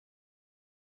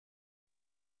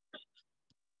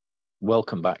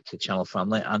Welcome back to Channel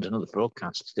Family and another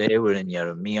broadcast. Today we're in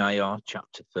Jeremiah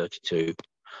chapter 32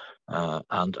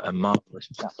 and a marvelous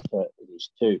chapter it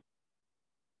is too.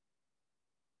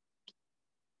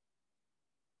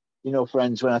 You know,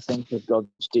 friends, when I think of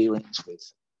God's dealings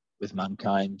with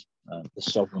mankind, the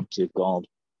sovereignty of God,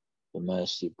 the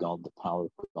mercy of God, the power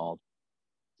of God,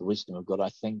 the wisdom of God, I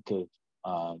think of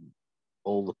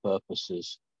all the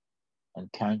purposes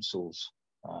and counsels.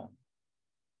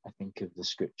 I think of the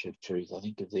scripture of truth. I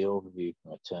think of the overview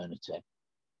from eternity.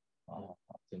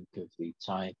 I think of the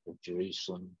type of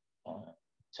Jerusalem,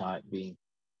 type being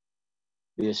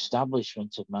the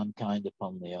establishment of mankind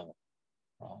upon the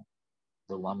earth,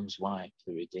 the Lamb's wife,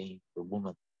 the redeemed, the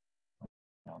woman,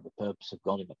 the purpose of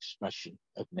God in expression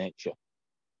of nature,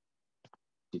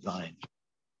 divine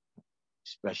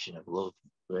expression of love,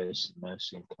 grace, and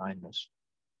mercy, and kindness.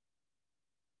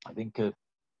 I think of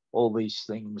all these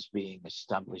things being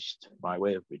established by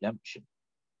way of redemption,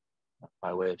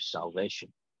 by way of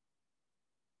salvation.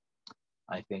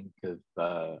 I think of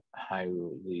how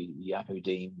the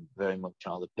Yahudim very much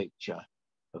are the picture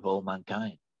of all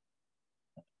mankind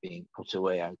being put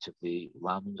away out of the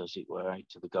land, as it were,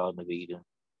 out of the Garden of Eden,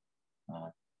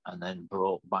 and then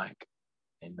brought back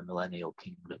in the millennial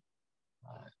kingdom,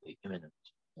 the imminent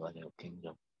millennial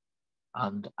kingdom.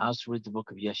 And as with the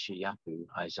book of Yeshayahu,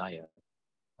 Isaiah,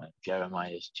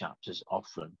 Jeremiah's chapters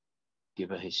often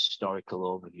give a historical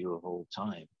overview of all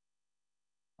time.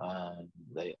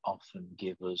 They often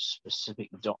give us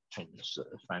specific doctrines that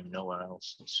are found nowhere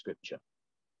else in Scripture.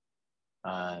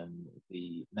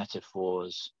 The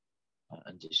metaphors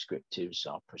and descriptives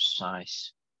are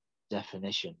precise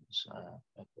definitions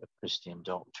of Christian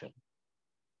doctrine.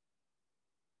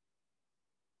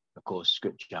 Of course,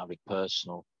 Scripture having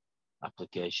personal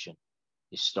application,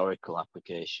 historical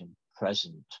application,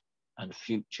 present and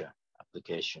future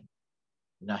application,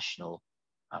 national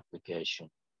application,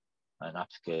 an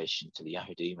application to the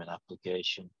Yahudim, an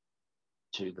application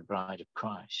to the bride of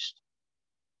Christ.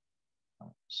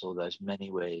 So there's many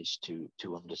ways to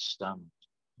understand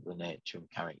the nature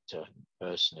and character and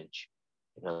personage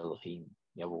of Elohim,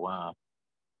 Yahweh,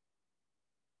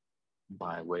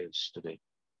 by way of study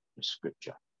of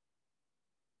Scripture.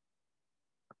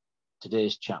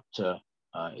 Today's chapter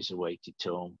is a weighted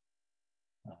tome,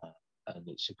 and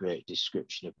it's a great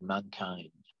description of mankind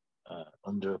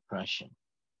under oppression,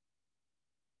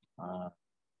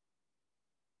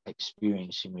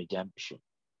 experiencing redemption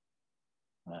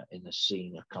in the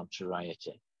scene of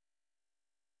contrariety.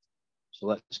 So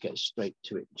let's get straight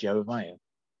to it. Jeremiah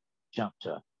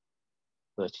chapter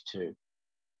 32.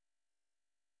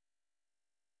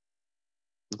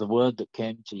 The word that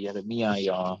came to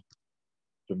Jeremiah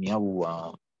from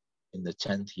Yahweh in the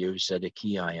 10th year of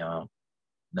Zedekiah,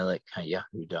 Melech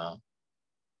HaYahudah.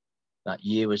 That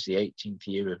year was the 18th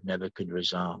year of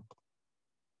Nebuchadrezzar.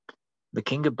 The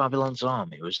king of Babylon's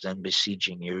army was then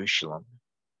besieging Jerusalem,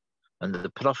 and the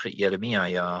prophet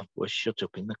Jeremiah was shut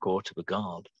up in the court of the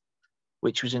guard,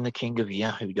 which was in the king of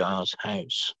Yahudah's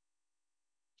house.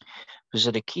 For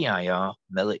Zedekiah,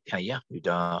 Melech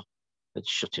HaYahudah, had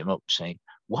shut him up, saying,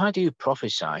 "Why do you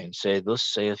prophesy and say, Thus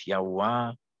saith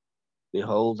Yahweh,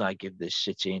 Behold, I give this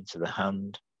city into the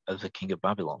hand of the king of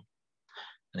Babylon,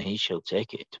 and he shall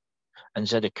take it. And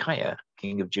Zedekiah,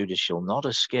 king of Judah, shall not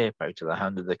escape out of the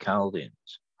hand of the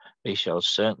Chaldeans. He shall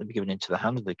certainly be given into the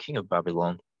hand of the king of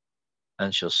Babylon,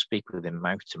 and shall speak with him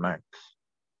mouth to mouth,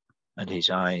 and his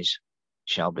eyes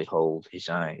shall behold his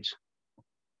eyes.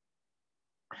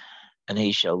 And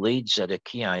he shall lead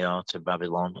Zedekiah to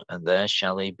Babylon, and there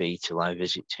shall he be till I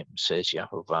visit him, says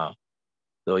Yahovah.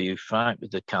 Though you fight with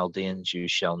the Chaldeans, you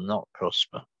shall not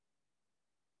prosper."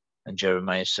 And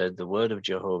Jeremiah said, The word of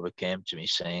Jehovah came to me,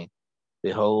 saying,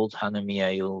 Behold,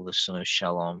 Hananiah, the son of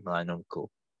Shalom, thine uncle,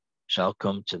 shall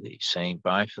come to thee, saying,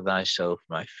 Buy for thyself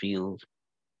my field,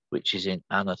 which is in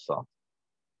Anathoth.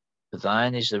 For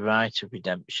thine is the right of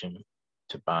redemption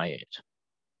to buy it.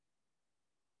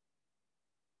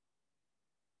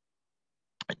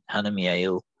 And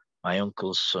Hananiah, my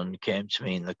uncle's son, came to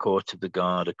me in the court of the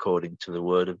guard according to the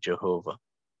word of Jehovah,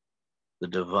 the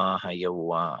Davar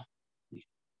HaYahweh, the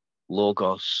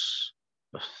Logos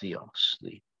of Theos,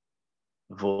 the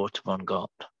Wort von God,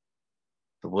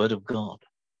 the word of God.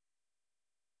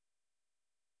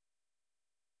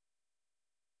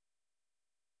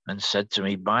 And said to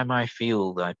me, Buy my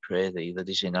field, I pray thee, that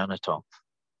is in Anathoth,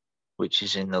 which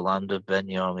is in the land of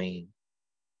Benjamin.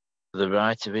 For the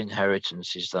right of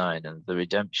inheritance is thine, and the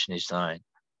redemption is thine.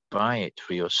 Buy it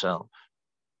for yourself.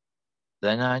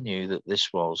 Then I knew that this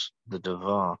was the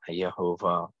Davar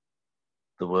HaYehovah,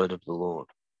 the word of the Lord.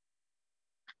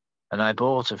 And I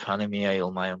bought of Hananiah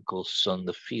my uncle's son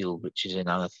the field which is in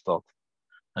Anathoth,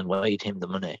 and weighed him the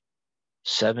money,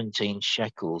 17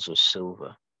 shekels of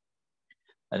silver.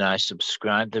 And I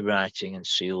subscribed the writing and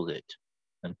sealed it,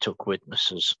 and took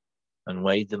witnesses, and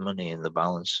weighed the money in the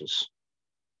balances.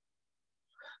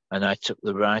 And I took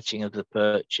the writing of the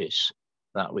purchase,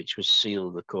 that which was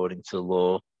sealed according to the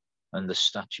law and the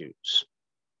statutes,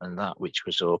 and that which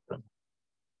was open.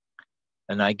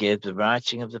 And I gave the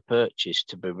writing of the purchase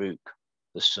to Baruch,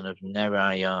 the son of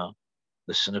Neriah,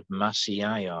 the son of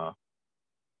Maaseiah,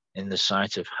 in the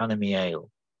sight of Hananiah,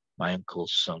 my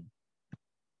uncle's son,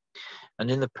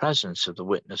 and in the presence of the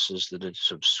witnesses that had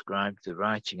subscribed the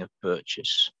writing of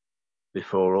purchase,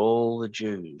 before all the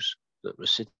Jews that were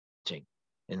sitting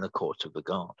in the court of the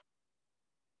God.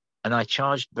 And I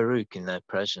charged Baruch in their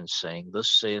presence, saying, Thus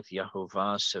saith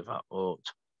Yehovah Sevaot,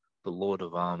 the Lord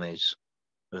of armies,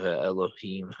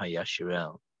 Elohim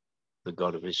Hayasharel, the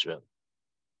God of Israel.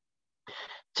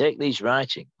 Take these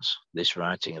writings, this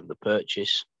writing of the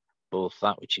purchase, both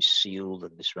that which is sealed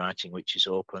and this writing which is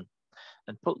open,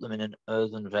 and put them in an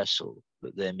earthen vessel,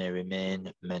 that they may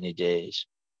remain many days.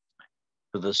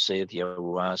 For thus saith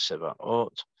Yehovah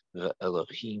Sevaot, the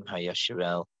Elohim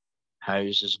Hayasharel,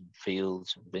 houses and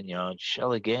fields and vineyards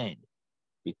shall again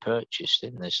be purchased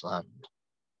in this land.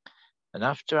 And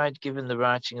after I had given the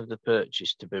writing of the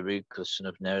purchase to Baruch the son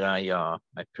of Neriah,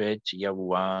 I prayed to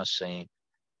Yehovah, saying,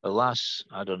 Alas,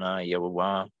 Adonai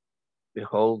Yehovah,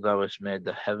 behold, thou hast made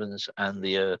the heavens and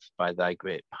the earth by thy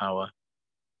great power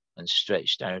and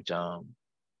stretched out arm.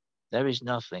 There is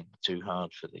nothing too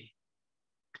hard for thee,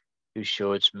 who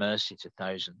showedst mercy to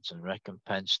thousands and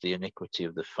recompensed the iniquity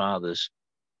of the fathers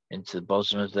into the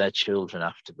bosom of their children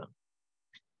after them.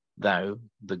 Thou,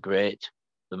 the great,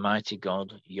 the mighty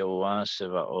God, Yehovah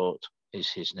Sevaot is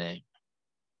his name.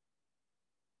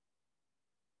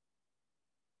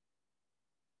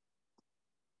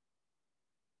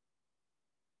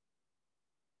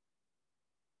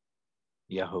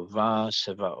 Yehovah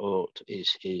Sevaot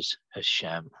is his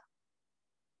Hashem.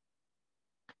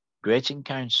 Great in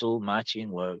counsel, mighty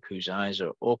in work, whose eyes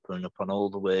are open upon all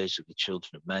the ways of the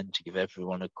children of men, to give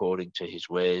everyone according to his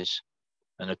ways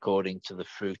and according to the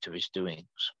fruit of his doings.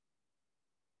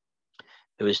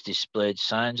 Who has displayed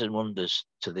signs and wonders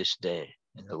to this day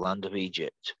in the land of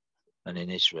Egypt and in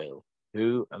Israel,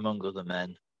 who among other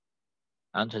men,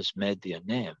 and has made thee a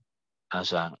name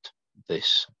as at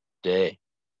this day.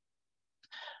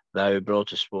 Thou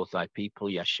broughtest forth thy people,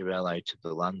 Yasharel, out of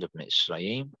the land of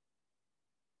Mitzrayim,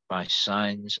 by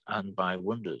signs and by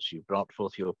wonders. You brought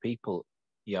forth your people,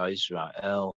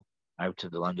 Israel, out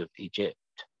of the land of Egypt,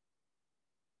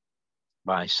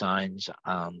 by signs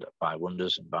and by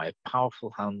wonders, and by a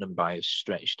powerful hand, and by a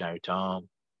stretched out arm,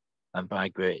 and by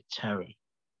great terror.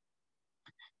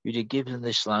 You did give them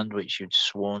this land which you'd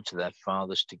sworn to their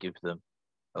fathers to give them,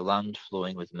 a land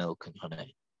flowing with milk and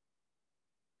honey.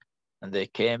 And they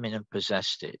came in and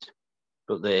possessed it,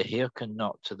 but they hearkened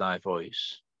not to thy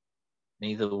voice,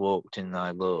 neither walked in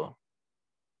thy law.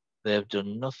 They have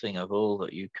done nothing of all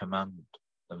that you command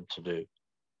them to do,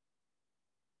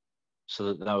 so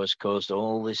that thou hast caused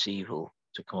all this evil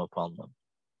to come upon them.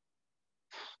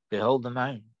 Behold the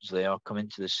mountains, they are come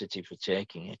into the city for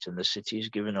taking it, and the city is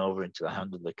given over into the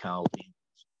hand of the Chaldeans,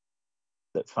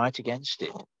 that fight against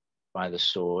it by the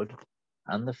sword,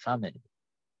 and the famine,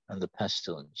 and the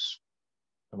pestilence.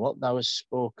 And what thou hast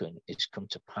spoken is come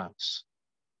to pass,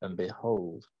 and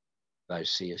behold, thou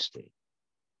seest it.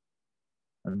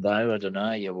 And thou,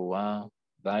 Adonai Yehovah,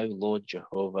 thou Lord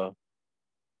Jehovah,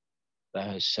 thou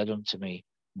hast said unto me,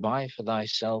 Buy for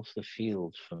thyself the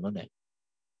field for money,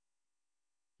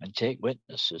 and take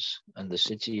witnesses, and the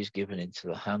city is given into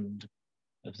the hand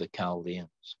of the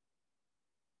Chaldeans.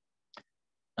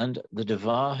 And the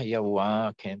Devar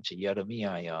Yehovah came to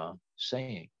Jeremiah,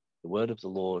 saying, the word of the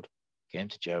Lord came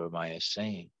to Jeremiah,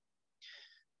 saying,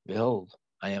 Behold,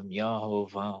 I am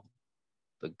Yehovah,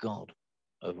 the God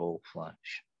of all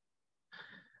flesh.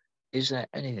 Is there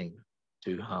anything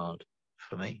too hard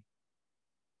for me?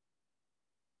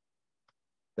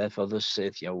 Therefore thus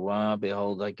saith Yehovah,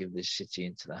 behold, I give this city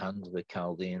into the hand of the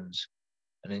Chaldeans,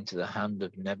 and into the hand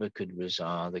of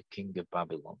Nebuchadrezzar, the king of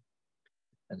Babylon,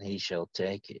 and he shall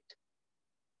take it.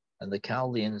 And the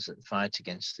Chaldeans that fight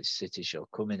against this city shall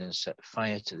come in and set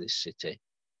fire to this city,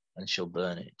 and shall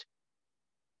burn it.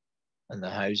 And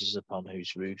the houses upon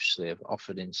whose roofs they have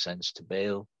offered incense to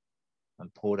Baal,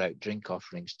 and poured out drink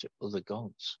offerings to other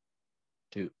gods,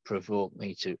 to provoke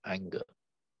me to anger.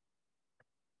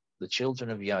 The children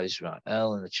of Israel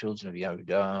and the children of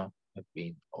Yehudah have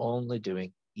been only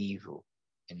doing evil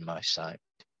in my sight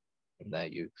from their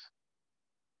youth.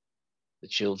 The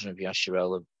children of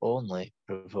Yasharel have only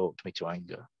provoked me to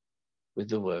anger with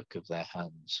the work of their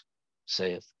hands,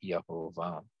 saith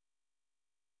Yahovah.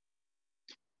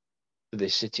 For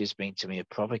this city has been to me a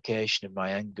provocation of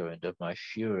my anger and of my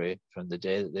fury from the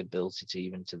day that they built it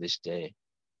even to this day,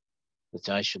 that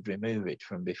I should remove it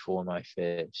from before my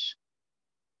face.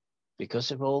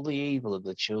 Because of all the evil of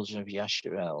the children of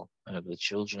Yasharel and of the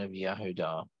children of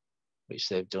Yahudah, which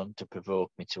they've done to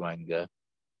provoke me to anger,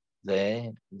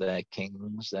 they, their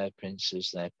kings, their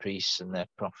princes, their priests, and their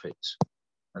prophets,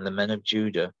 and the men of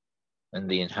Judah, and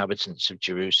the inhabitants of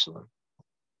Jerusalem.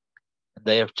 And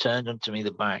they have turned unto me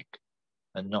the back,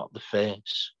 and not the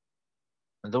face.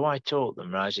 And though I taught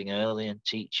them, rising early and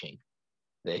teaching,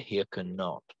 they hearken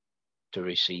not to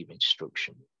receive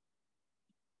instruction.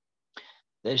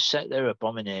 They have set their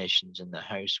abominations in the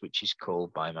house which is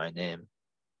called by my name,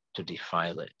 to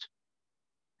defile it.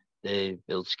 They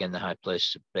built again the high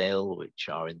places of Baal, which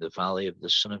are in the valley of the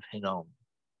son of Hinnom,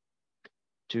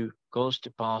 to cause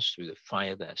to pass through the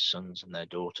fire their sons and their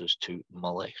daughters to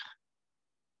Molech,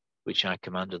 which I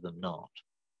commanded them not.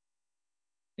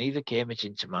 Neither came it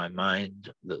into my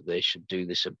mind that they should do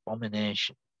this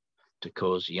abomination to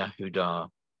cause Yahudah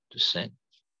to sin.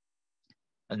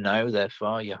 And now,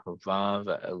 therefore,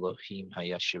 Yahovah Elohim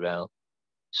HaYasharel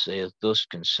saith thus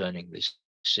concerning this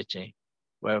city,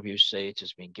 whereof you say it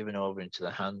has been given over into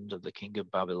the hand of the king of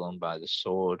Babylon by the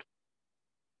sword,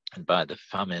 and by the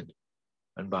famine,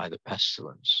 and by the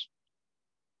pestilence.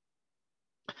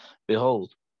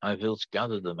 Behold, I will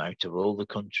gather them out of all the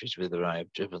countries whither I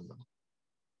have driven them,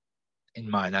 in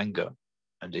mine anger,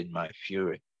 and in my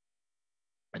fury,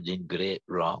 and in great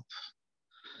wrath.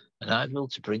 And I will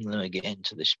to bring them again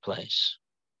to this place,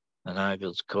 and I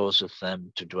will cause of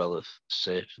them to dwelleth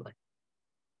safely.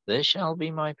 They shall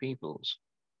be my peoples,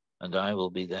 and I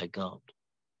will be their God.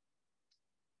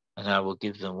 And I will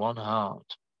give them one heart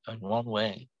and one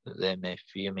way, that they may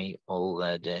fear me all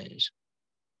their days,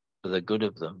 for the good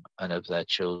of them and of their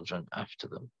children after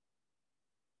them.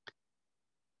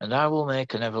 And I will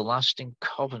make an everlasting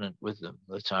covenant with them,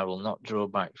 that I will not draw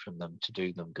back from them to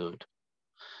do them good.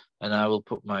 And I will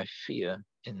put my fear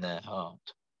in their heart,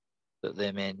 that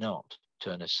they may not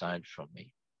turn aside from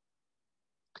me.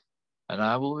 And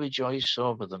I will rejoice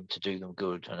over them to do them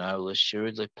good, and I will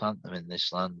assuredly plant them in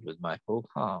this land with my whole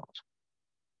heart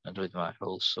and with my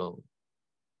whole soul.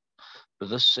 For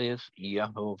thus saith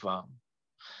Yahovah,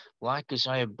 like as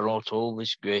I have brought all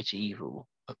this great evil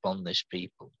upon this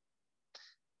people,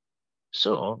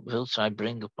 so wilt I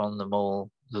bring upon them all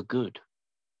the good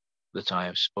that I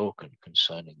have spoken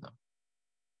concerning them.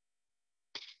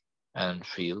 And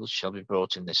fields shall be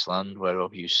brought in this land,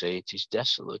 whereof you say it is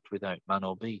desolate, without man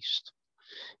or beast.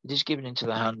 It is given into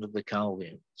the hand of the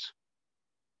Chaldeans.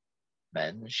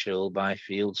 Men shall buy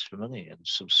fields for money, and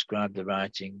subscribe the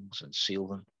writings, and seal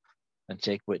them, and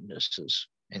take witnesses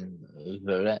in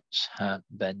Veretz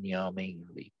ha-Benyamin,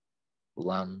 the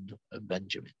land of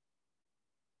Benjamin,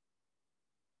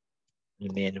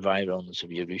 in the environs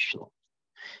of Jerusalem,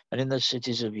 and in the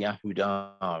cities of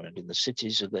Yahudah, and in the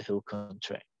cities of the hill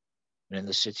country, and in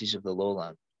the cities of the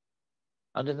lowland,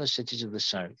 and in the cities of the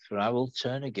south, for I will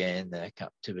turn again their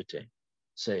captivity,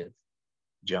 saith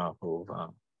Jehovah.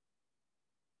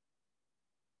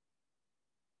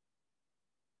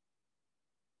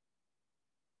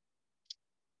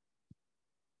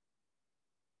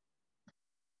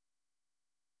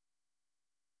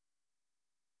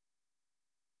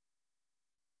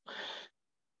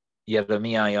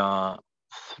 Jeremiah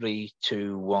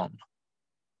 3:2-1.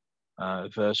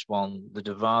 Verse 1, the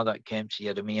Devar that came to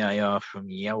Jeremiah from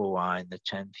Yahweh in the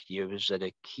 10th year of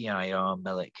Zedekiah,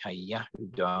 Melech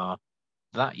HaYahudah.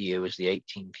 That year was the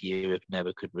 18th year of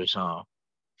Nebuchadrezzar.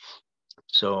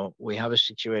 So we have a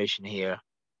situation here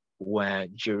where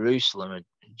Jerusalem, a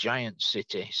giant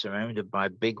city surrounded by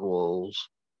big walls,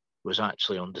 was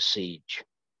actually under siege.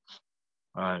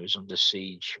 It was under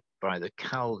siege by the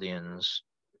Chaldeans,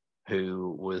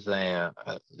 who were there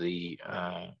at the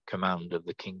command of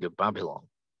the king of Babylon,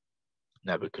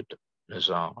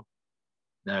 Nebuchadrezzar.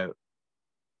 Now,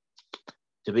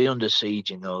 to be under siege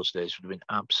in those days would have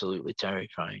been absolutely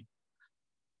terrifying.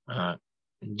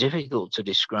 Difficult to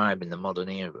describe in the modern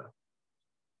era.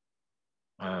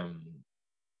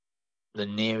 The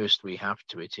nearest we have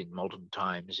to it in modern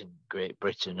times in Great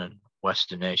Britain and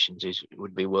Western nations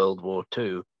would be World War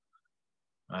II,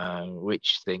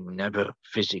 which thing never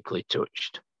physically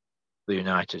touched the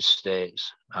United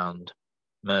States and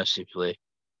mercifully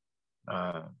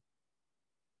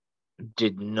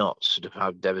did not sort of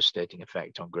have devastating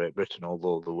effect on Great Britain,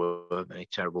 although there were many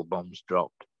terrible bombs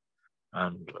dropped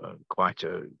and quite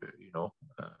a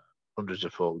hundreds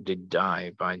of folk did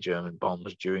die by German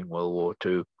bombs during World War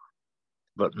II.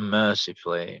 But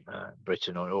mercifully,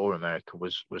 Britain or America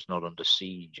was not under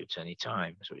siege at any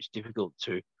time. So it's difficult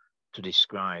to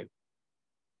describe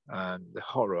the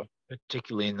horror,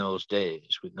 particularly in those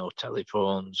days with no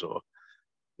telephones or,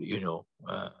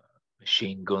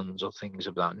 machine guns or things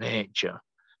of that nature.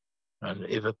 And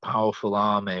if a powerful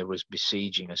army was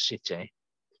besieging a city,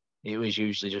 it was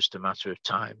usually just a matter of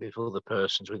time before the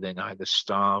persons within either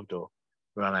starved or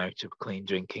ran out of clean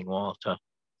drinking water,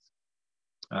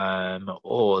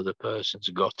 or the persons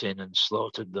got in and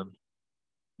slaughtered them.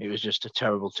 It was just a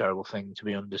terrible, terrible thing to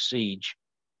be under siege.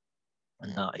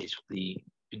 And that is the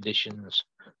conditions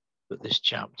that this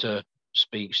chapter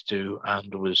speaks to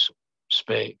and was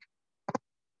spake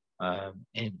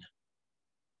in.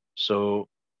 So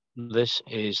this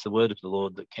is the word of the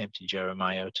Lord that came to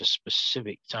Jeremiah at a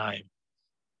specific time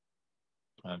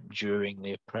during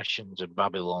the oppressions of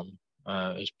Babylon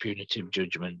as punitive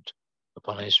judgment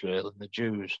upon Israel and the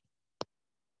Jews.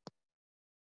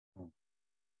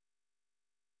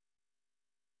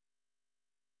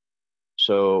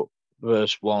 So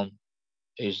verse 1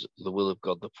 is the will of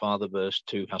God the Father. Verse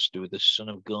 2 has to do with the Son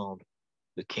of God.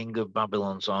 The king of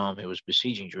Babylon's army was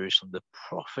besieging Jerusalem. The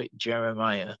prophet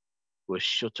Jeremiah was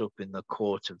shut up in the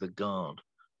court of the guard.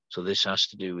 So this has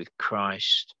to do with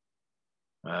Christ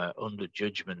under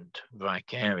judgment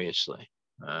vicariously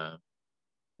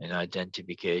in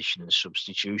identification and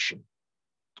substitution.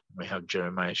 We have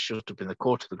Jeremiah shut up in the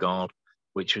court of the guard,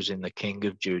 which was in the king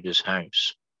of Judah's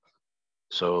house.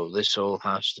 So this all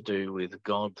has to do with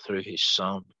God through his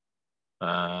Son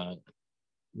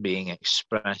being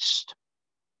expressed,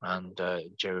 and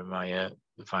Jeremiah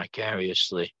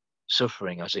vicariously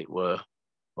suffering, as it were,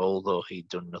 although he'd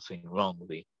done nothing wrong,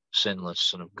 the sinless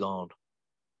Son of God.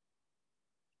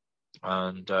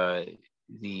 And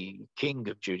the king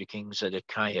of Judah, King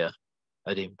Zedekiah,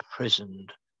 had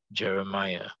imprisoned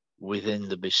Jeremiah within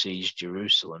the besieged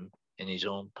Jerusalem in his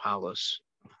own palace,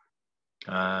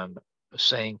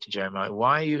 saying to Jeremiah,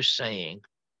 why are you saying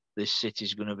this city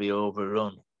is going to be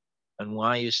overrun? And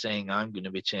why are you saying I'm going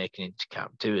to be taken into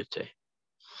captivity?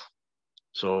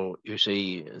 So you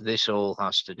see, this all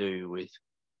has to do with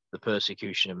the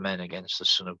persecution of men against the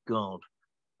Son of God.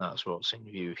 That's what's in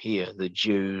view here. The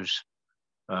Jews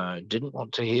didn't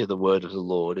want to hear the word of the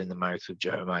Lord in the mouth of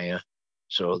Jeremiah,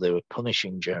 so they were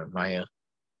punishing Jeremiah,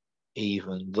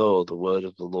 even though the word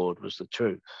of the Lord was the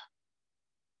truth.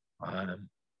 And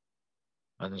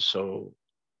so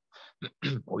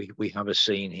we have a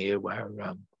scene here where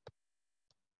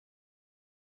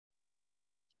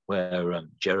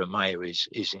Jeremiah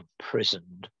is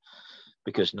imprisoned,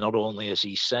 because not only has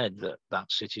he said that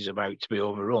that city is about to be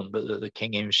overrun, but that the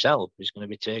king himself is going to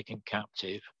be taken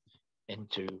captive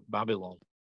into Babylon.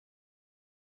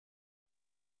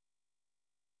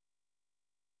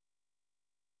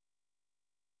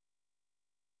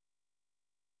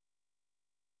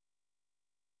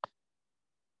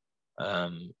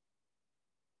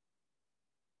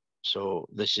 So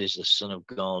this is the Son of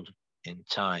God in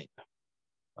type,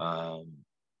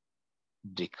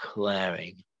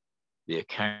 declaring the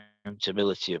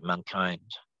accountability of mankind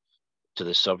to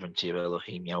the sovereignty of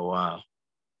Elohim Yahweh.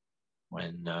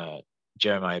 When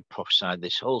Jeremiah prophesied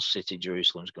this whole city,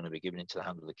 Jerusalem, is going to be given into the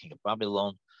hand of the king of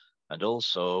Babylon, and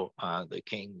also the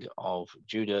king of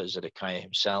Judah, Zedekiah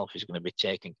himself, is going to be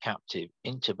taken captive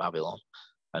into Babylon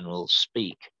and will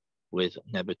speak with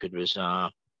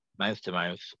Nebuchadrezzar mouth to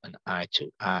mouth and eye to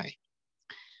eye.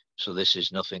 So this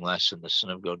is nothing less than the Son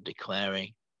of God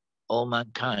declaring all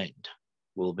mankind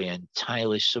will be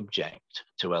entirely subject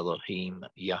to Elohim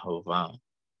Yahovah.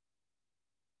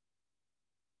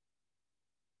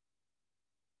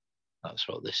 That's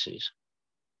what this is.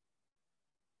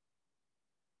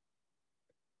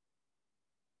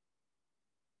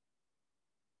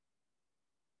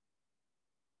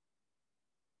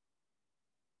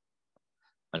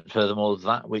 And furthermore,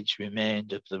 that which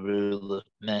remained of the rule of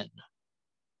men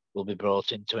will be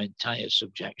brought into entire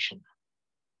subjection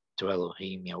to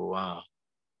Elohim Yahweh.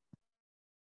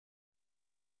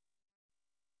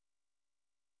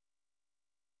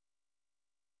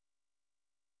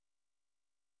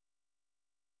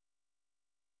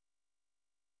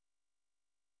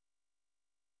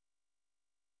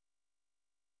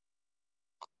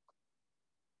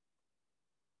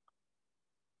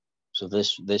 So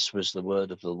this was the word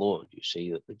of the Lord, you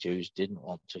see, that the Jews didn't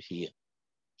want to hear.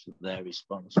 So their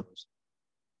response was,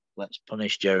 let's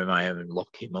punish Jeremiah and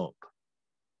lock him up,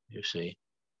 you see.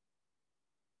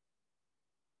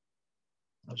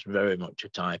 That's very much a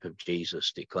type of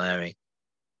Jesus declaring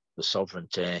the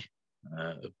sovereignty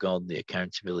of God, the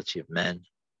accountability of men,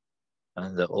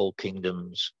 and that all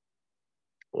kingdoms,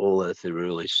 all earthly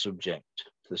rule is subject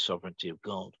to the sovereignty of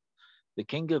God. The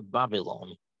king of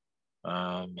Babylon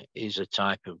is a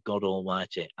type of God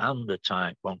Almighty and a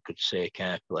type, one could say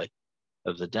carefully,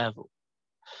 of the devil.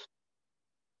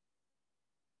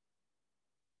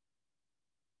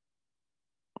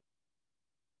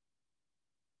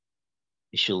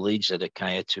 He shall lead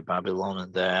Zedekiah to Babylon,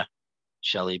 and there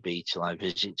shall he be till I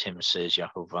visit him, says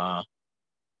Jehovah.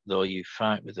 Though you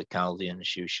fight with the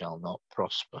Chaldeans, you shall not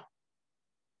prosper.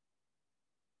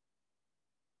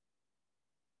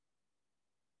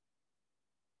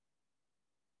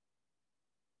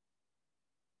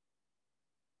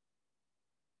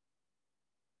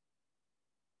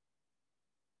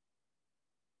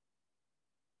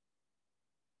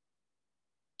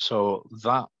 So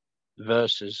that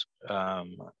verses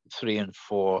 3 and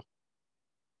 4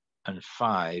 and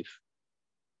 5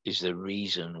 is the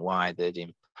reason why they'd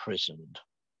imprisoned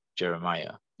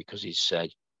Jeremiah, because he said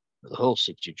that the whole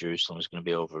city of Jerusalem is going to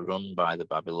be overrun by the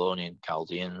Babylonian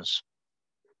Chaldeans,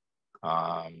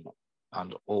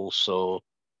 and also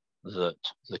that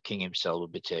the king himself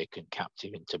would be taken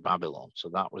captive into Babylon. So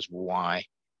that was why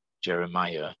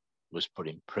Jeremiah was put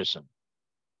in prison.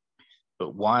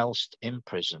 But whilst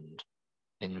imprisoned,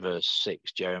 in verse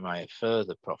 6, Jeremiah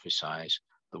further prophesies,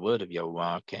 the word of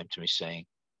Yahweh came to me saying,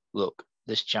 look,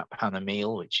 this chap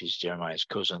Hanamiel, which is Jeremiah's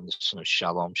cousin, the son of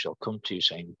Shalom, shall come to you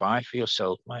saying, buy for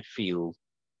yourself my field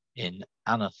in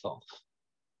Anathoth.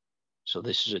 So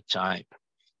this is a type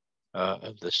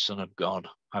of the Son of God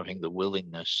having the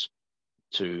willingness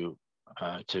to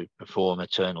perform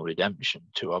eternal redemption,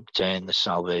 to obtain the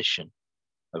salvation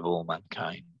of all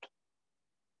mankind.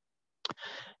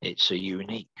 It's a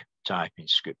unique type in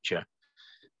Scripture.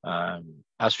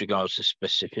 As regards to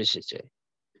specificity,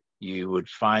 you would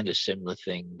find a similar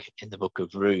thing in the book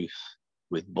of Ruth,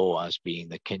 with Boaz being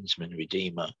the kinsman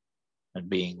redeemer and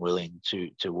being willing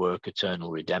to work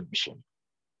eternal redemption.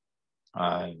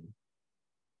 And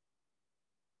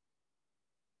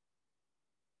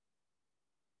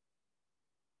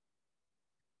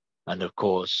of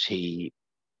course,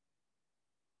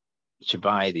 to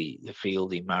buy the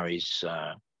field, he marries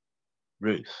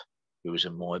Ruth, who was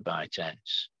a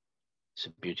Moabitess. It's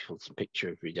a beautiful picture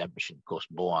of redemption. Of course,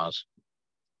 Boaz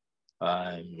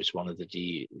was one of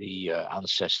the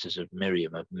ancestors of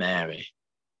Miriam, of Mary,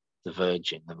 the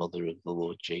Virgin, the mother of the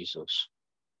Lord Jesus.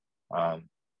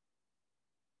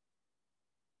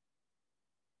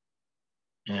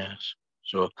 Yes.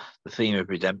 So the theme of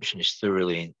redemption is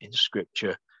thoroughly in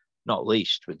Scripture, not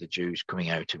least with the Jews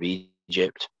coming out of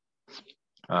Egypt.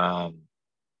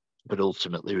 But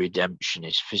ultimately, redemption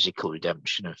is physical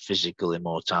redemption and physical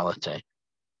immortality,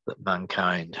 that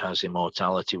mankind has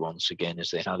immortality once again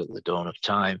as they had at the dawn of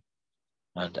time,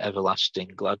 and everlasting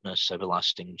gladness,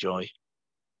 everlasting joy,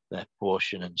 their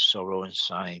portion, and sorrow and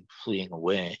sighing fleeing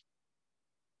away.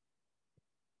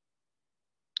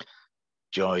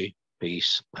 Joy,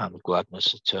 peace, and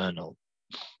gladness eternal.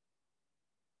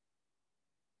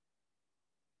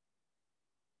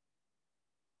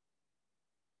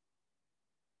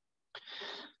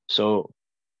 So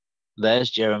there's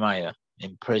Jeremiah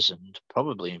imprisoned,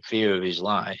 probably in fear of his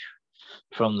life,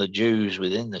 from the Jews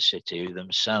within the city who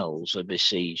themselves are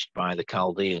besieged by the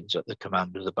Chaldeans at the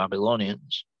command of the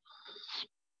Babylonians.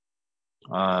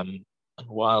 And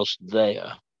whilst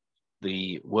there,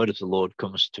 the word of the Lord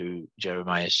comes to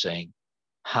Jeremiah saying,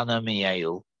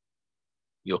 Hanamiel,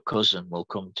 your cousin, will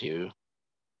come to you,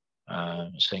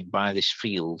 saying, buy this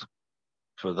field,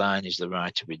 for thine is the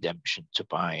right of redemption to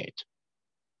buy it.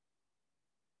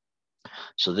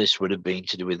 So this would have been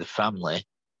to do with the family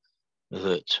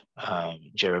that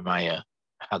Jeremiah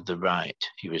had the right.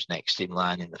 He was next in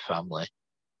line in the family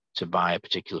to buy a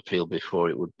particular field before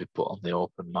it would be put on the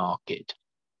open market.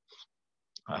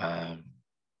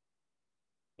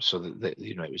 So that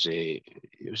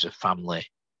it was a family.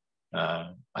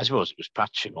 I suppose it was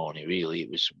patrimony. Really,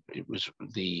 it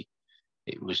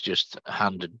was just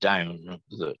handed down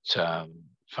that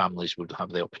families would have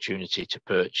the opportunity to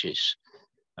purchase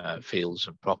fields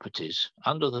and properties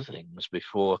and other things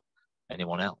before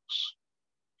anyone else.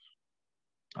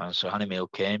 And so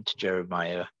Hanamiel came to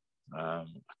Jeremiah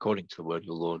according to the word of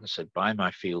the Lord and said, buy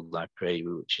my field, I pray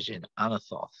you, which is in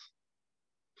Anathoth,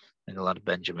 in the land of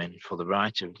Benjamin, for the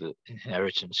right of the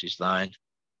inheritance is thine,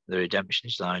 the redemption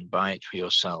is thine, buy it for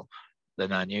yourself.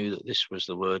 Then I knew that this was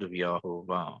the word of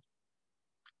Yahovah.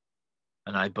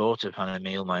 And I bought of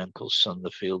Hanamiel, my uncle's son,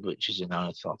 the field which is in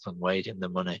Anathoth, and weighed him the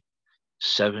money,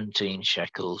 17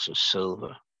 shekels of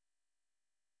silver.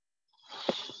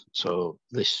 So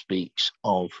this speaks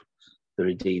of the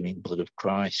redeeming blood of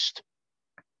Christ.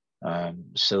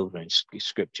 Silver in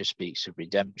Scripture speaks of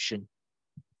redemption.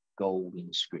 Gold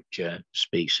in Scripture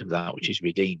speaks of that which is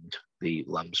redeemed, the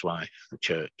Lamb's wife, the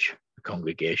church, the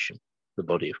congregation, the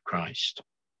body of Christ.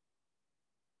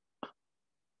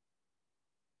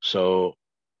 So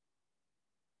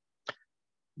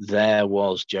there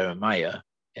was Jeremiah.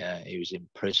 He was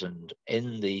imprisoned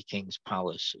in the king's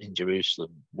palace in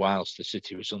Jerusalem whilst the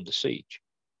city was under siege.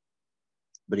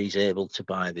 But he's able to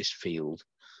buy this field,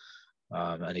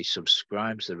 and he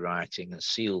subscribes the writing and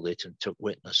sealed it and took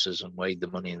witnesses and weighed the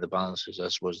money in the balances,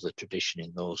 as was the tradition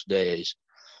in those days,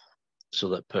 so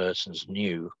that persons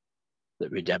knew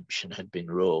that redemption had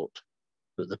been wrought,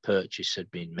 that the purchase had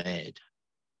been made.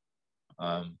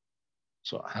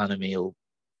 So Hananiel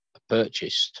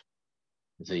purchased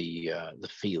the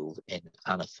field in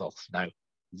Anathoth. Now,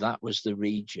 that was the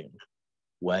region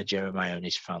where Jeremiah and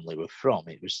his family were from.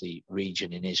 It was the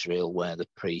region in Israel where the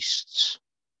priests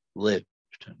lived.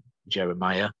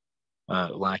 Jeremiah,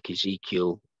 like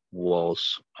Ezekiel,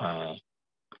 was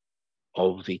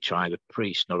of the tribe of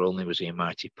priests. Not only was he a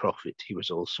mighty prophet, he was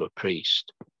also a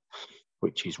priest,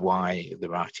 which is why the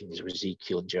writings of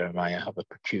Ezekiel and Jeremiah have a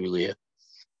peculiar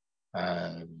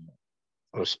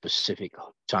or a specific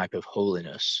type of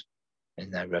holiness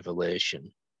in their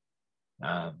revelation.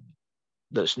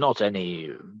 That's not any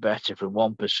better from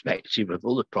one perspective of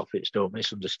other prophets, don't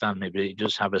misunderstand me, but it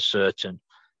does have a certain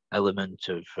element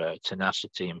of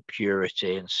tenacity and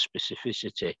purity and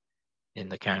specificity in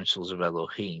the counsels of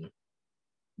Elohim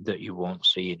that you won't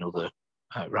see in other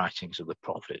writings of the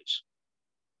prophets.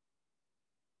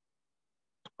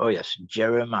 Oh yes,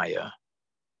 Jeremiah,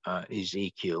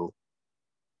 Ezekiel,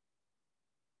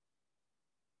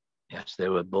 yes, they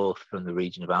were both from the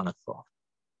region of Anathoth.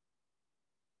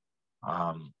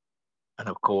 And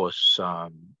of course,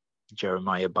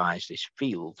 Jeremiah buys this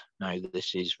field. Now,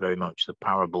 this is very much the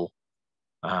parable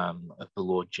of the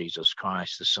Lord Jesus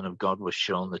Christ. The Son of God was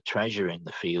shown the treasure in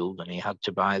the field, and he had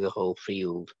to buy the whole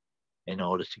field in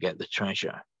order to get the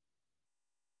treasure.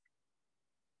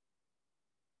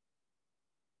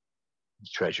 The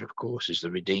treasure, of course, is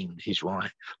the redeemed, his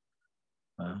wife,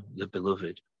 the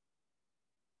beloved.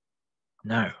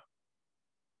 Now,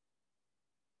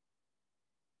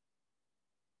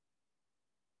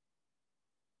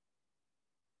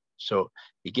 so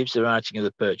he gives the writing of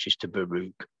the purchase to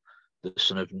Baruch, the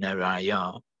son of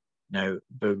Neriah. Now,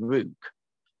 Baruch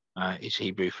is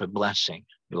Hebrew for blessing.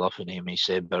 You'll often hear me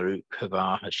say, Baruch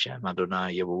haba Hashem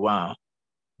Adonai Yahuwah.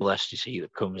 Blessed is he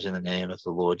that comes in the name of the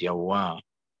Lord Yahuwah.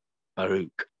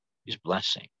 Baruch is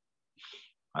blessing.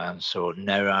 And so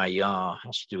Neriah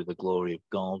has to do with the glory of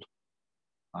God.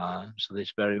 So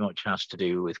this very much has to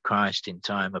do with Christ in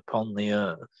time upon the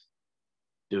earth,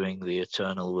 doing the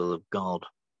eternal will of God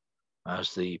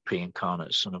as the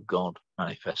pre-incarnate Son of God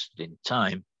manifested in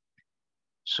time.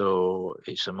 So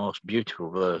it's a most beautiful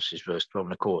verse, is verse 12.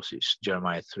 And of course, it's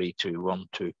Jeremiah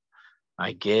 3:2-1-2.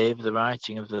 I gave the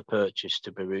writing of the purchase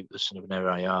to Baruch, the son of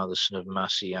Neriah, the son of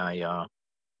Maaseiah,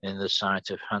 in the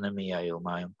sight of Hananiel,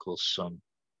 my uncle's son,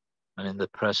 and in the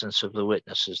presence of the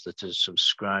witnesses that had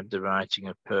subscribed the writing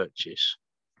of purchase,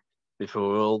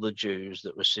 before all the Jews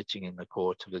that were sitting in the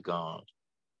court of the guard.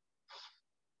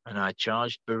 And I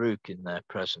charged Baruch in their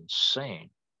presence, saying,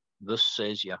 Thus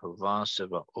says Yahovah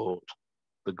Sebaot,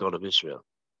 the God of Israel.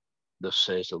 Thus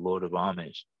says the Lord of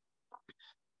armies,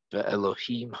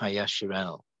 Elohim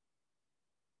Hayashirel.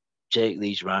 Take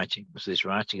these writings, this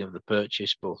writing of the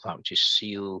purchase, both that which is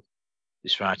sealed,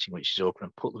 this writing which is open,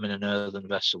 and put them in an earthen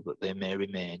vessel, that they may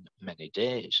remain many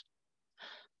days.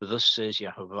 For thus says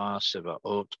Yahovah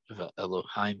Sebaot,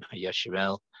 Elohim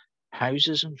Hayashirel,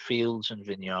 houses and fields and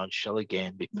vineyards shall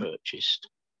again be purchased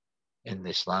in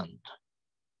this land.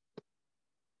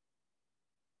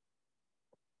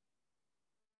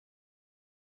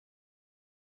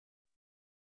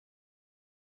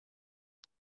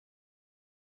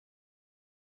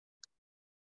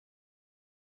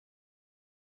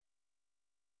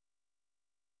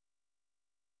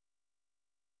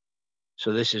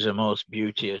 So this is a most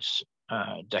beauteous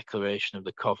declaration of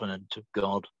the covenant of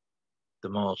God, the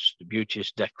most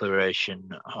beauteous declaration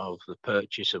of the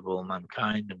purchase of all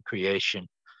mankind and creation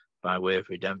by way of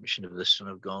redemption of the Son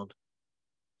of God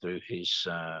through his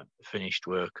finished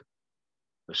work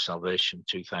of salvation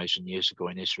 2,000 years ago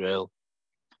in Israel.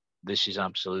 This is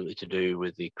absolutely to do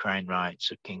with the crown rights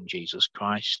of King Jesus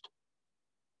Christ,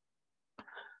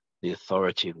 the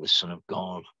authority of the Son of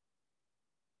God.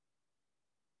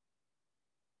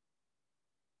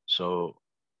 So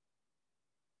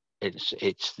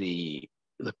it's the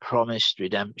promised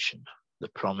redemption, the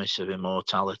promise of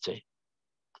immortality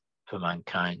for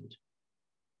mankind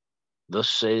Thus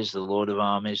says the Lord of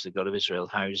armies, the God of Israel,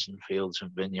 houses and fields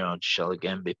and vineyards shall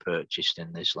again be purchased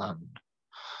in this land.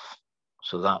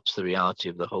 So that's the reality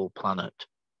of the whole planet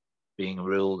being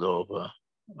ruled over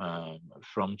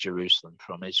from Jerusalem,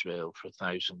 from Israel for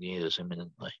 1,000 years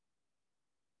imminently.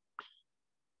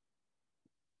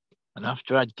 And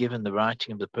after I'd given the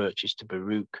writing of the purchase to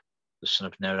Baruch, the son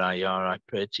of Neriah, I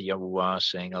prayed to Yahweh,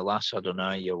 saying, Alas,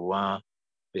 Adonai, Yahweh,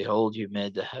 behold, you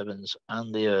made the heavens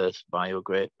and the earth by your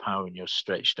great power and your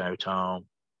stretched out arm.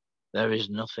 There is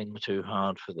nothing too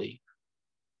hard for thee.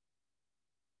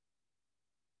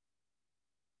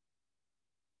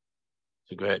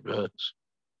 It's a great verse.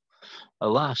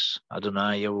 Alas,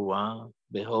 Adonai, Yahweh,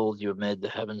 behold, you have made the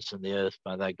heavens and the earth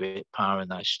by thy great power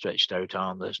and thy stretched out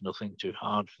arm. There's nothing too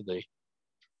hard for thee.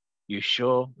 You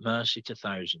show mercy to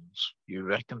thousands. You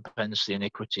recompense the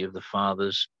iniquity of the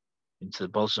fathers into the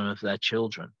bosom of their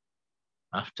children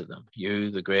after them.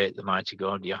 You, the great, the mighty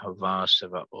God, Yahovah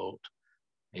Sevaot,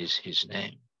 is his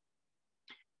name.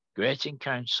 Great in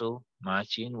counsel,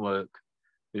 mighty in work,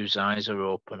 whose eyes are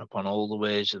open upon all the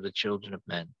ways of the children of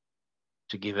men,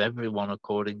 to give every one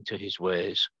according to his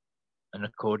ways and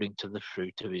according to the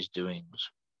fruit of his doings.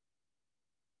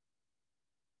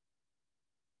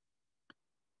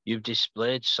 You've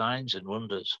displayed signs and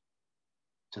wonders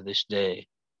to this day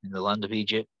in the land of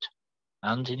Egypt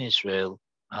and in Israel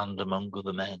and among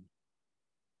other men.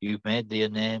 You've made thee a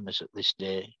name as at this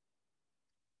day.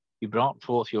 You brought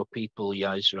forth your people,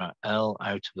 Yisrael, out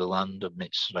of the land of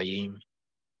Mitzrayim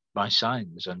by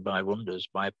signs and by wonders,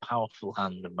 by a powerful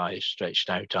hand and by a stretched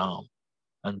out arm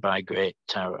and by great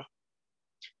terror.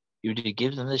 You did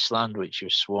give them this land which you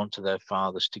have sworn to their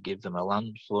fathers to give them, a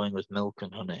land flowing with milk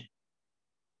and honey.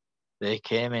 They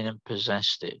came in and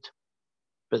possessed it,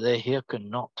 but they hearkened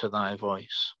not to thy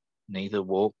voice, neither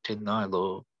walked in thy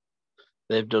law.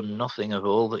 They've done nothing of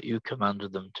all that you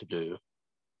commanded them to do,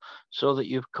 so that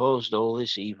you've caused all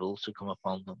this evil to come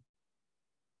upon them.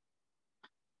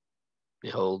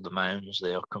 Behold the mounds,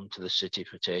 they are come to the city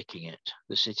for taking it.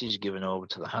 The city is given over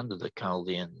to the hand of the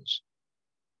Chaldeans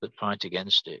that fight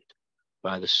against it,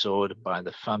 by the sword, by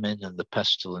the famine and the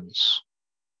pestilence.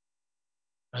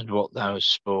 And what thou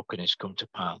hast spoken is come to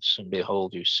pass, and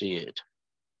behold, you see it.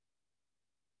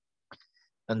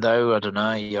 And thou,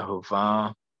 Adonai,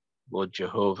 Yahovah, Lord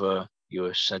Jehovah, you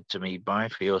have said to me, buy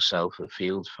for yourself a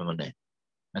field for money,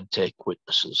 and take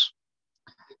witnesses.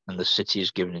 And the city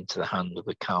is given into the hand of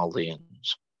the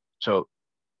Chaldeans. So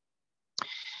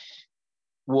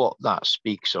what that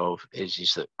speaks of is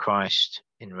that Christ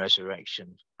in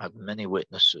resurrection had many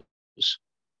witnesses.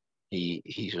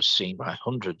 He was seen by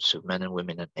hundreds of men and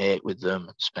women and ate with them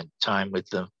and spent time with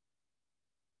them.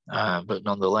 But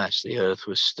nonetheless, the earth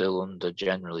was still under,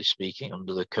 generally speaking,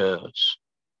 under the curse.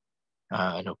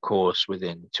 And of course,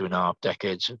 within 2.5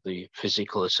 decades of the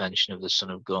physical ascension of the Son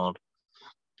of God,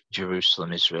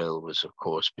 Jerusalem, Israel, was of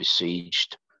course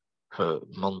besieged for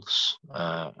months,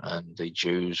 and the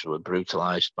Jews were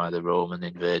brutalized by the Roman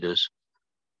invaders.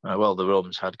 Well, the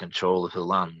Romans had control of the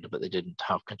land, but they didn't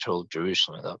have control of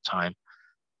Jerusalem at that time.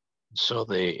 So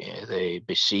they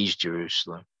besieged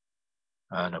Jerusalem.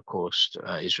 And of course,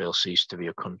 Israel ceased to be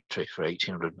a country for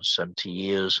 1870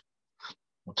 years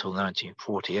until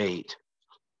 1948.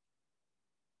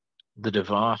 The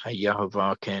Devar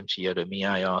Yahovah came to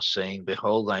Jeremiah, saying,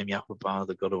 Behold, I am Yahovah,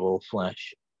 the God of all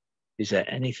flesh. Is there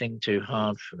anything too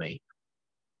hard for me?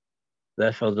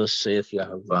 Therefore thus saith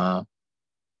Yahovah,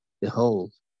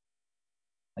 Behold,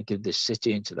 I give this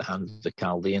city into the hand of the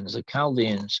Chaldeans. The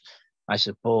Chaldeans, I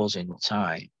suppose, in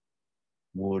time,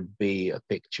 would be a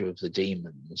picture of the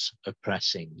demons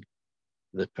oppressing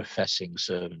the professing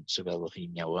servants of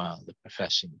Elohim Yahweh, the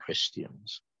professing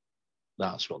Christians.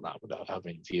 That's what that would have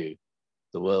in view.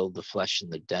 The world, the flesh,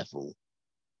 and the devil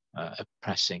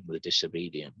oppressing the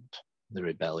disobedient, the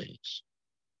rebellious.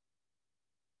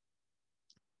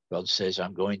 God says,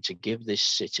 I'm going to give this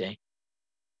city,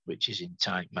 which is in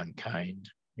time mankind,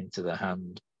 into the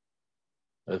hand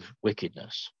of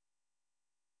wickedness.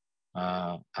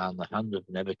 And the hand of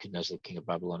Nebuchadrezzar, king of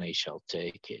Babylon, he shall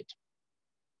take it.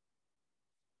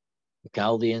 The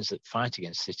Chaldeans that fight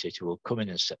against the city will come in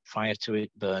and set fire to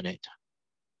it, burn it,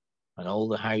 and all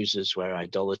the houses where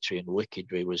idolatry and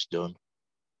wickedry was done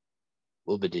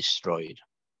will be destroyed.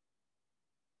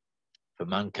 For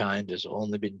mankind has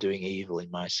only been doing evil in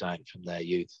my sight from their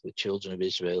youth. The children of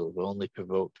Israel have only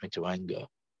provoked me to anger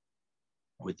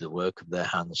with the work of their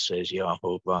hands, says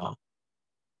Yahovah.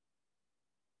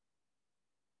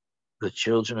 The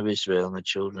children of Israel and the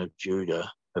children of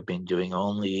Judah have been doing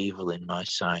only evil in my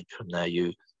sight from their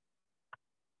youth.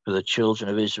 For the children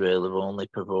of Israel have only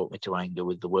provoked me to anger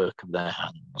with the work of their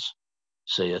hands,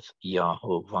 saith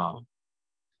Yahovah.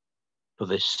 For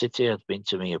this city hath been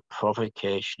to me a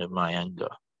provocation of my anger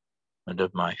and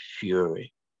of my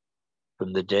fury,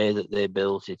 from the day that they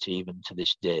built it even to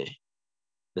this day,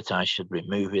 that I should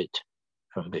remove it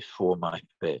from before my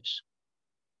face.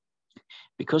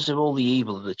 Because of all the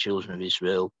evil of the children of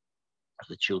Israel, of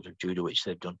the children of Judah, which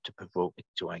they've done to provoke me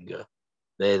to anger,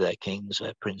 they, their kings,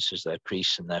 their princes, their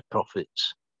priests, and their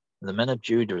prophets, and the men of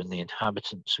Judah and the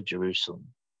inhabitants of Jerusalem.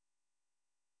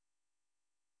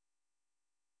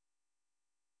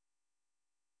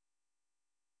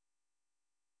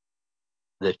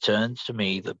 They've turned to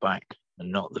me the back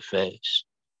and not the face.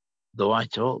 Though I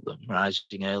taught them,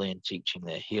 rising early and teaching,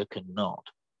 they hearken not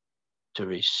to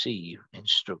receive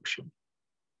instruction.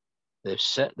 They've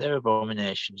set their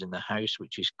abominations in the house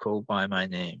which is called by my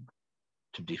name,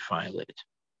 to defile it.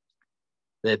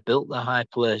 They built the high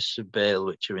places of Baal,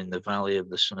 which are in the valley of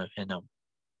the son of Hinnom,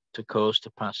 to cause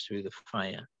to pass through the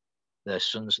fire their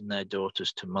sons and their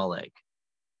daughters to Molech,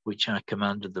 which I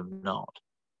commanded them not.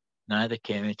 Neither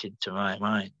came it into my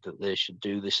mind that they should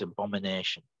do this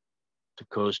abomination, to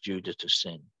cause Judah to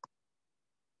sin.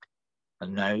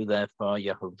 And now, therefore,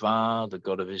 Yahovah, the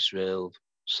God of Israel,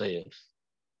 saith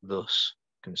thus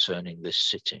concerning this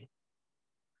city,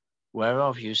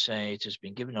 whereof you say it has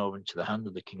been given over into the hand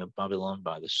of the king of Babylon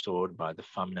by the sword, by the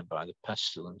famine, and by the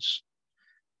pestilence.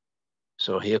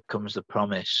 So here comes the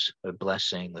promise of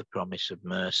blessing, the promise of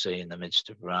mercy in the midst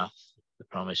of wrath, the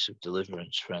promise of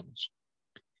deliverance, friends.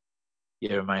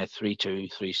 Jeremiah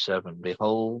 3:2, 3:7,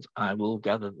 behold, I will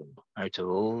gather them out of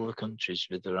all the countries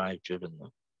whither I have driven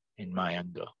them, in my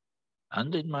anger,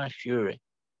 and in my fury,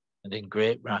 and in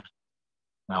great wrath.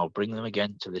 And I will bring them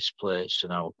again to this place,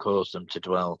 and I will cause them to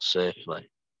dwell safely.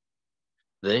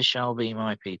 They shall be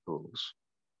my peoples,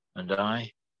 and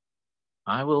I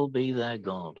will be their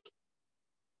God.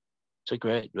 It's a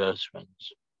great verse,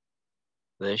 friends.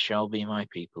 They shall be my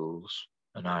peoples,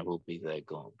 and I will be their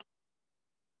God.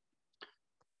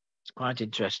 It's quite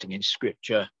interesting in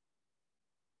Scripture.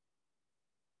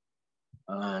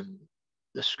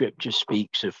 The Scripture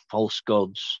speaks of false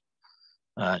gods,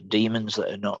 demons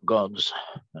that are not gods.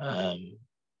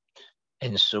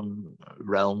 In some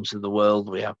realms of the world,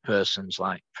 we have persons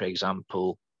like, for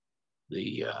example,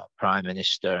 the Prime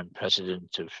Minister and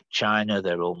President of China.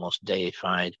 They're almost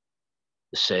deified.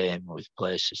 The same with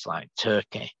places like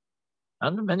Turkey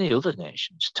and many other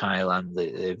nations. Thailand,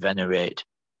 they venerate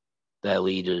their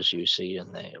leaders, you see,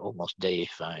 and they're almost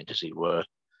deified, as it were.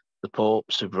 The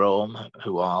popes of Rome,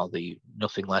 who are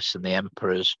nothing less than the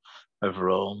emperors of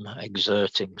Rome,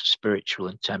 exerting spiritual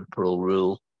and temporal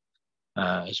rule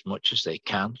as much as they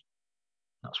can.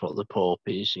 That's what the Pope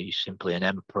is. He's simply an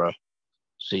emperor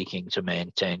seeking to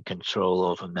maintain control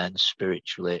over men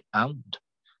spiritually and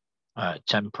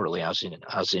temporally, as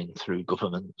in through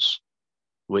governments,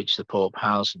 which the Pope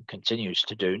has and continues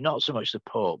to do. Not so much the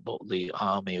Pope, but the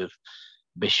army of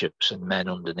bishops and men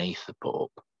underneath the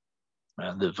Pope.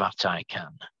 The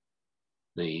Vatican,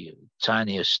 the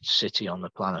tiniest city on the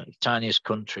planet, tiniest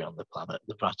country on the planet,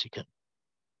 the Vatican.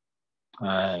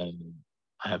 I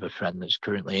have a friend that's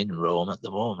currently in Rome at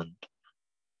the moment.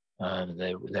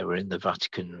 They were in the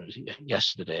Vatican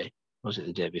yesterday. Was it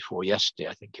the day before yesterday?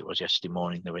 I think it was yesterday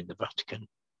morning. They were in the Vatican.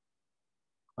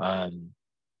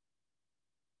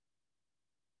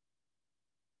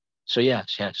 So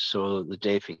yes. So the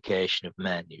deification of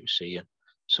men, you see, and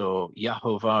so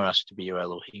Yahovah has to be your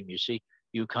Elohim. You see,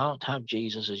 you can't have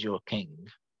Jesus as your king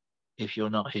if you're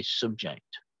not his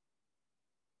subject.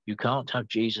 You can't have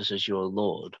Jesus as your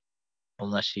Lord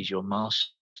unless he's your master.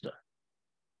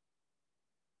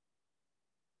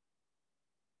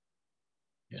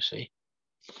 You see,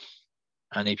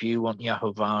 and if you want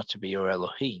Yahovah to be your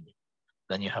Elohim,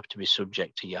 then you have to be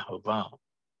subject to Yahovah.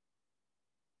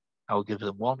 I'll give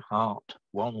them one heart,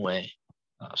 one way.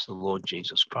 That's the Lord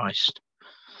Jesus Christ.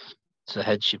 It's the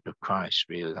headship of Christ,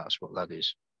 really. That's what that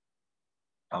is.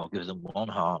 I'll give them one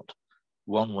heart,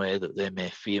 one way, that they may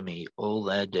fear me all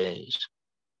their days,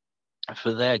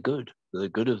 for their good, for the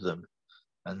good of them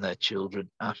and their children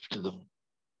after them.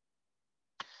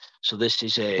 So this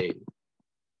is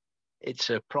it's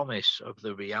a promise of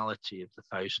the reality of the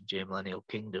 1,000-year millennial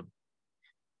kingdom.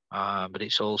 But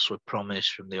it's also a promise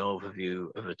from the overview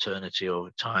of eternity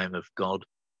over time of God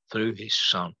through his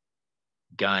Son,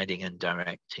 guiding and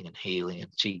directing and healing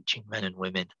and teaching men and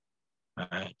women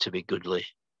to be goodly,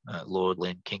 lordly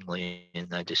and kingly in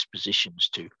their dispositions,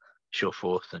 to show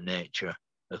forth the nature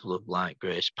of love, light,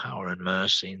 grace, power and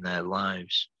mercy in their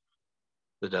lives,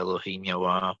 that Elohim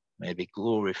Yahweh may be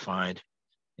glorified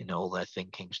in all their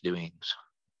thinkings, doings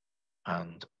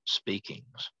and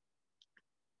speakings.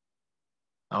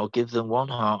 I'll give them one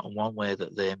heart and one way,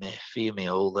 that they may fear me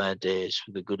all their days,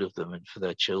 for the good of them and for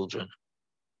their children,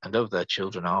 and of their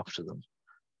children after them.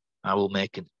 I will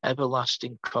make an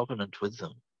everlasting covenant with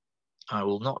them. I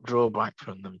will not draw back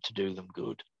from them to do them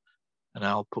good, and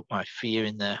I'll put my fear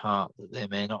in their heart, that they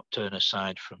may not turn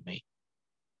aside from me.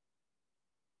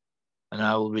 And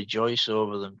I will rejoice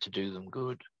over them to do them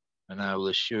good, and I will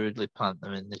assuredly plant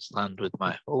them in this land with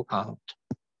my whole heart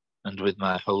and with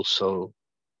my whole soul.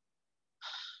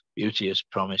 Beauteous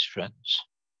promise, friends.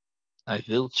 I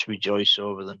will rejoice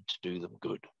over them to do them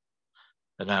good,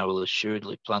 and I will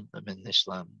assuredly plant them in this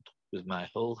land with my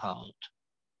whole heart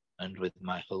and with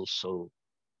my whole soul.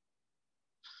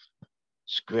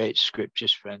 It's great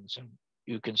scriptures, friends, and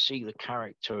you can see the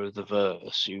character of the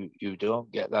verse. You don't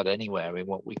get that anywhere in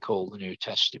what we call the New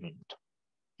Testament.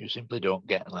 You simply don't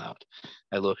get that.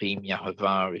 Elohim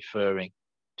Yahavah referring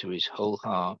to his whole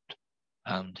heart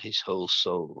and his whole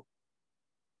soul.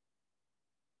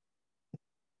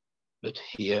 But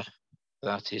here,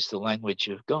 that is the language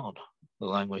of God, the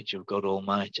language of God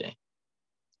Almighty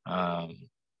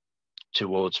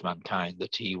towards mankind,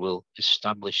 that he will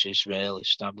establish Israel,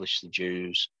 establish the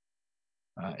Jews,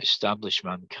 establish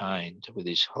mankind with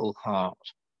his whole heart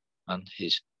and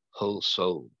his whole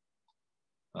soul.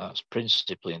 That's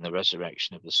principally in the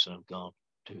resurrection of the Son of God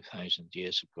 2,000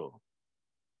 years ago.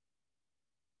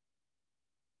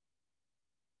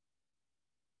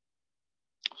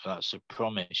 So that's a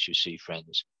promise, you see,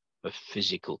 friends, of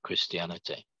physical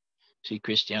Christianity. See,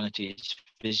 Christianity is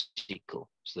physical.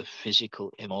 It's the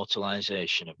physical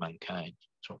immortalization of mankind.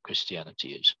 That's what Christianity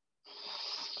is.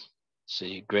 It's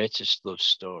the greatest love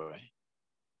story,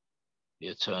 the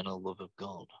eternal love of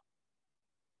God.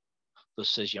 Thus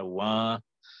says Yahweh,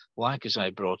 like as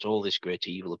I brought all this great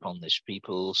evil upon this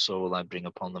people, so will I bring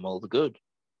upon them all the good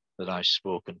that I've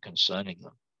spoken concerning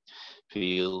them.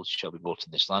 Fields shall be bought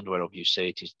in this land, whereof you say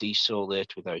it is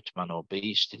desolate, without man or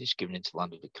beast. It is given into the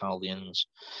land of the Chaldeans.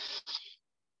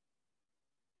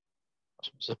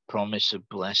 It's a promise of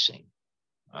blessing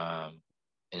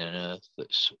in an earth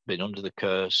that's been under the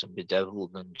curse and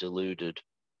bedeviled and deluded.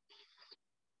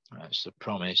 It's the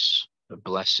promise of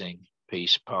blessing,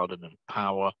 peace, pardon, and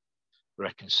power,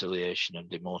 reconciliation,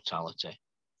 and immortality.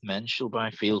 Men shall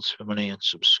buy fields for money and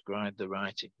subscribe the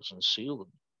writings and seal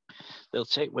them. They'll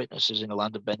take witnesses in the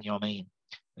land of Benjamin,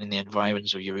 and in the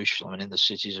environs of Jerusalem, and in the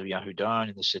cities of Yahudah, and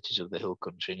in the cities of the hill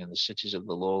country, and in the cities of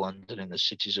the lowland, and in the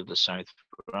cities of the south,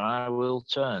 for I will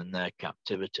turn their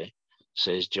captivity,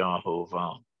 says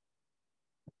Jehovah.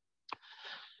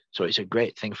 So it's a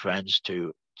great thing, friends,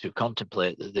 to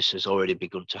contemplate that this has already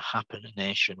begun to happen. A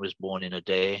nation was born in a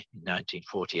day in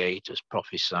 1948, as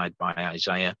prophesied by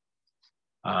Isaiah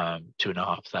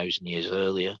 2,500 years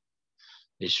earlier.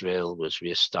 Israel was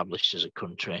re-established as a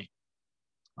country.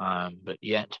 But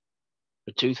yet,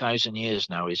 for 2,000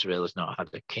 years now, Israel has not had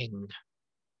a king.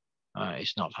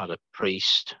 It's not had a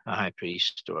priest, a high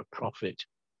priest, or a prophet.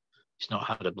 It's not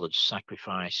had a blood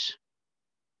sacrifice.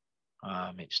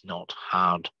 It's not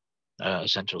had a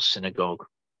central synagogue.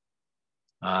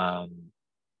 And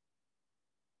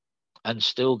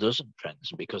still doesn't,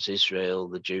 friends, because Israel,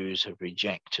 the Jews, have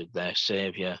rejected their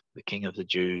Savior, the King of the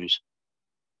Jews,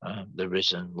 the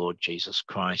risen Lord Jesus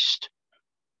Christ,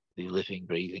 the living,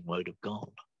 breathing Word of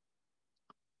God.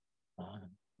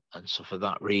 And so for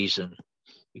that reason,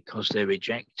 because they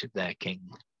rejected their King,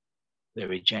 they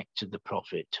rejected the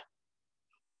prophet,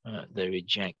 they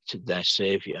rejected their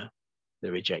Savior,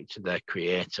 they rejected their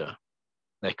Creator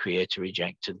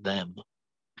rejected them.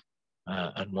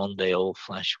 And one day all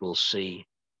flesh will see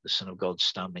the Son of God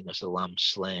standing as the Lamb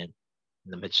slain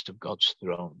in the midst of God's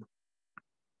throne.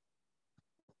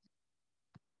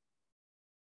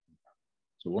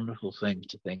 It's a wonderful thing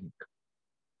to think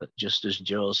that just as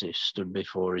Joseph stood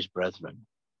before his brethren,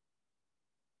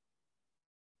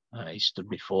 he stood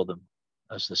before them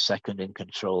as the second in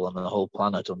control on the whole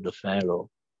planet under Pharaoh.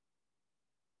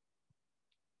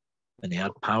 And he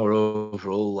had power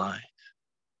over all life.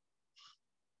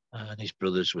 And his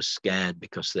brothers were scared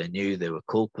because they knew they were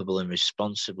culpable and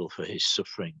responsible for his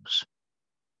sufferings.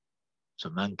 So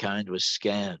mankind was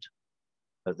scared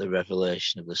at the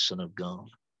revelation of the Son of God.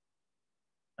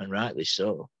 And rightly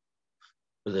so,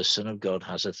 for the Son of God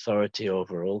has authority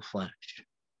over all flesh.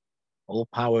 All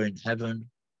power in heaven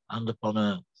and upon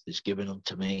earth is given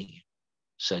unto me,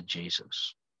 said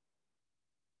Jesus.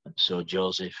 And so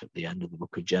Joseph, at the end of the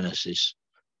book of Genesis,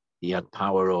 he had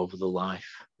power over the life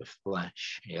of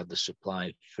flesh. He had the supply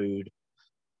of food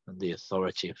and the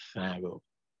authority of Pharaoh.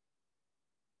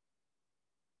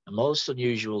 A most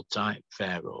unusual type,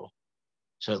 Pharaoh,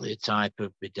 certainly a type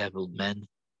of bedeviled men,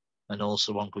 And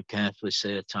also one could carefully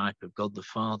say a type of God the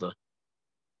Father,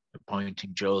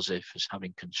 appointing Joseph as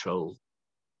having control,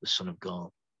 the Son of God.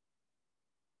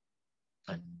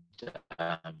 And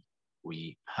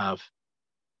we have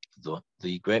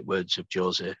the great words of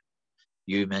Joseph,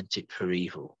 you meant it for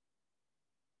evil,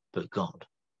 but God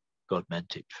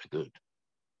meant it for good.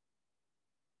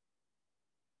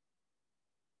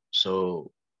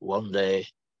 So one day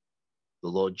the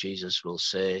Lord Jesus will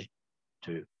say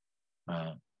to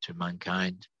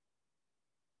mankind,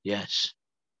 yes,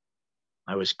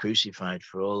 I was crucified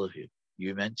for all of you.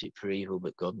 You meant it for evil,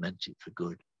 but God meant it for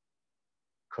good.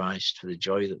 Christ, for the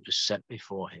joy that was set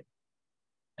before him,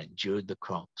 endured the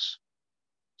cross,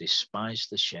 despised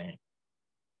the shame,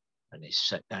 and is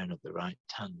set down at the right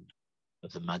hand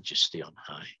of the Majesty on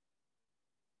high.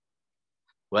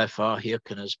 Wherefore,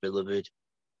 hearken us, beloved,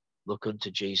 look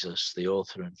unto Jesus, the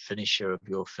author and finisher of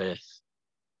your faith,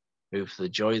 who for the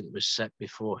joy that was set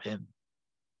before him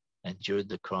endured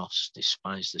the cross,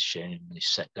 despised the shame, and is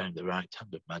set down at the right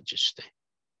hand of Majesty.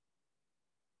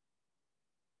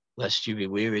 Lest you be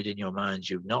wearied in your minds,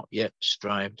 you've not yet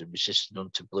strived and resisted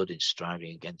unto blood in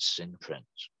striving against sin,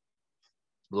 friends.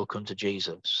 Look unto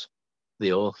Jesus,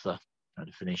 the author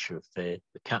and finisher of faith,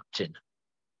 the captain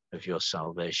of your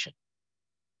salvation.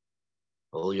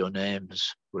 All your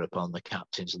names were upon the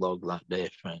captain's log that day,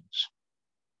 friends,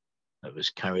 that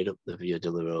was carried up the Via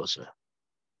Dolorosa.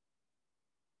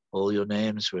 All your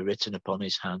names were written upon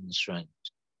his hands, friends.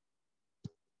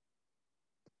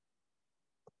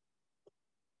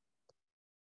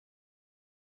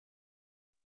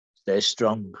 Stay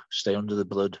strong, stay under the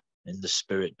blood in the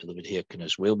spirit, beloved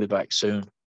hearkeners. We'll be back soon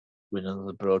with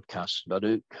another broadcast.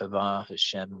 Baruch haba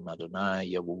Hashem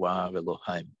Adonai Yahuwah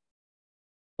Elohim.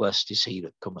 Blessed is he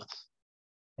that cometh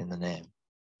in the name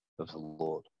of the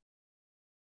Lord.